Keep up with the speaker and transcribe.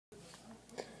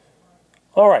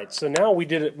All right, so now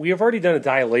we have already done a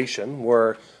dilation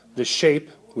where the shape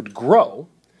would grow.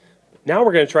 Now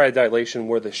we're going to try a dilation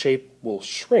where the shape will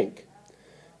shrink.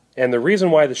 And the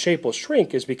reason why the shape will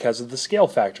shrink is because of the scale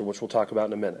factor, which we'll talk about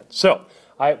in a minute. So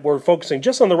we're focusing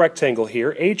just on the rectangle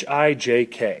here,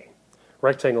 HIJK.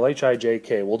 Rectangle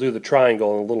HIJK. We'll do the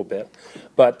triangle in a little bit,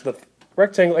 but the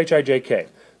rectangle HIJK.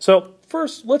 So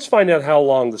first, let's find out how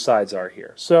long the sides are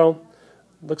here. So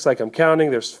looks like I'm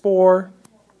counting. There's 4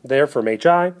 there from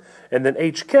HI, and then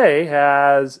HK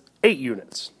has 8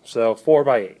 units, so 4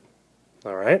 by 8.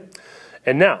 All right,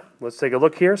 and now let's take a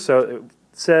look here. So it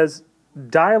says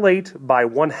dilate by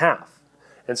 1/2,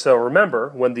 and so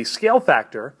remember, when the scale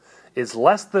factor is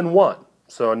less than 1,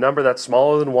 so a number that's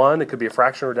smaller than 1, it could be a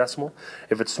fraction or a decimal.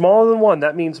 If it's smaller than 1,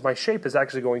 that means my shape is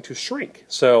actually going to shrink,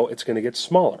 so it's going to get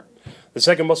smaller. The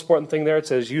second most important thing there, it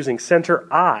says using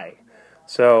center I.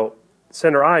 So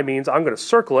center I means I'm going to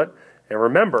circle it, and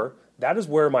remember, that is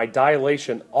where my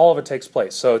dilation, all of it takes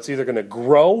place. So it's either going to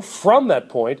grow from that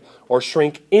point or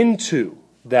shrink into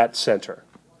that center.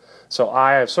 So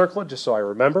I have circled it just so I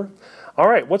remember. All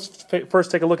right, let's first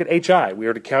take a look at HI. We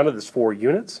already counted as 4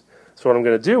 units. So what I'm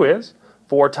going to do is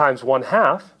 4 times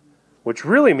 1/2, which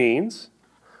really means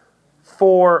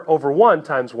 4 over 1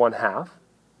 times 1/2.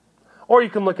 Or you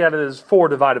can look at it as 4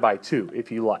 divided by 2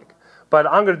 if you like. But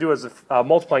I'm going to do it as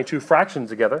multiplying 2 fractions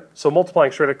together. So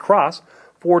multiplying straight across,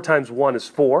 4 times 1 is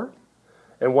 4,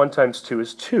 and 1 times 2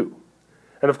 is 2.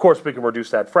 And of course we can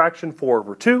reduce that fraction, 4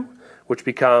 over 2, which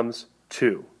becomes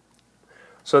 2.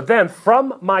 So then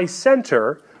from my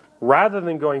center, rather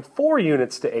than going 4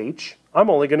 units to H, I'm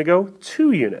only going to go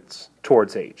 2 units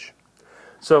towards H.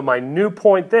 So my new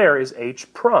point there is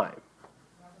H prime.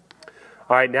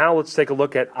 All right, now let's take a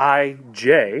look at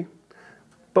IJ.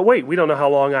 But wait, we don't know how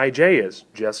long IJ is.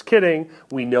 Just kidding.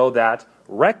 We know that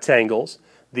rectangles,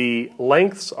 the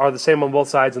lengths are the same on both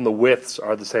sides and the widths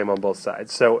are the same on both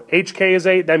sides. So HK is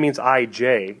 8, that means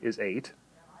IJ is 8.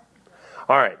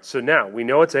 All right, so now we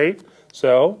know it's 8,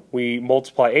 so we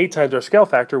multiply 8 times our scale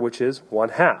factor, which is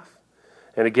 1/2.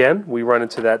 And again, we run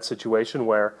into that situation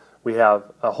where we have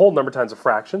a whole number times a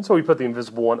fraction, so we put the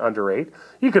invisible 1 under 8.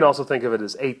 You can also think of it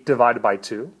as 8 divided by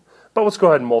 2. But let's go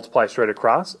ahead and multiply straight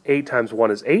across. 8 times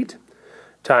 1 is 8,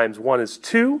 times 1 is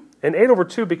 2, and 8 over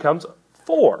 2 becomes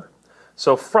 4.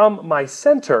 So from my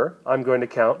center, I'm going to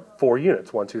count 4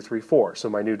 units, 1, 2, 3, 4. So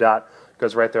my new dot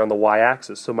goes right there on the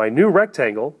y-axis. So my new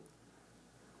rectangle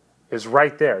is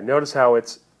right there. Notice how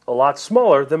it's a lot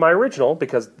smaller than my original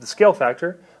because the scale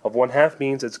factor of 1/2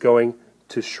 means it's going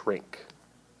to shrink.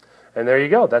 And there you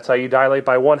go. That's how you dilate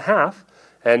by 1/2,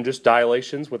 and just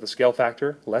dilations with a scale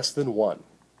factor less than 1.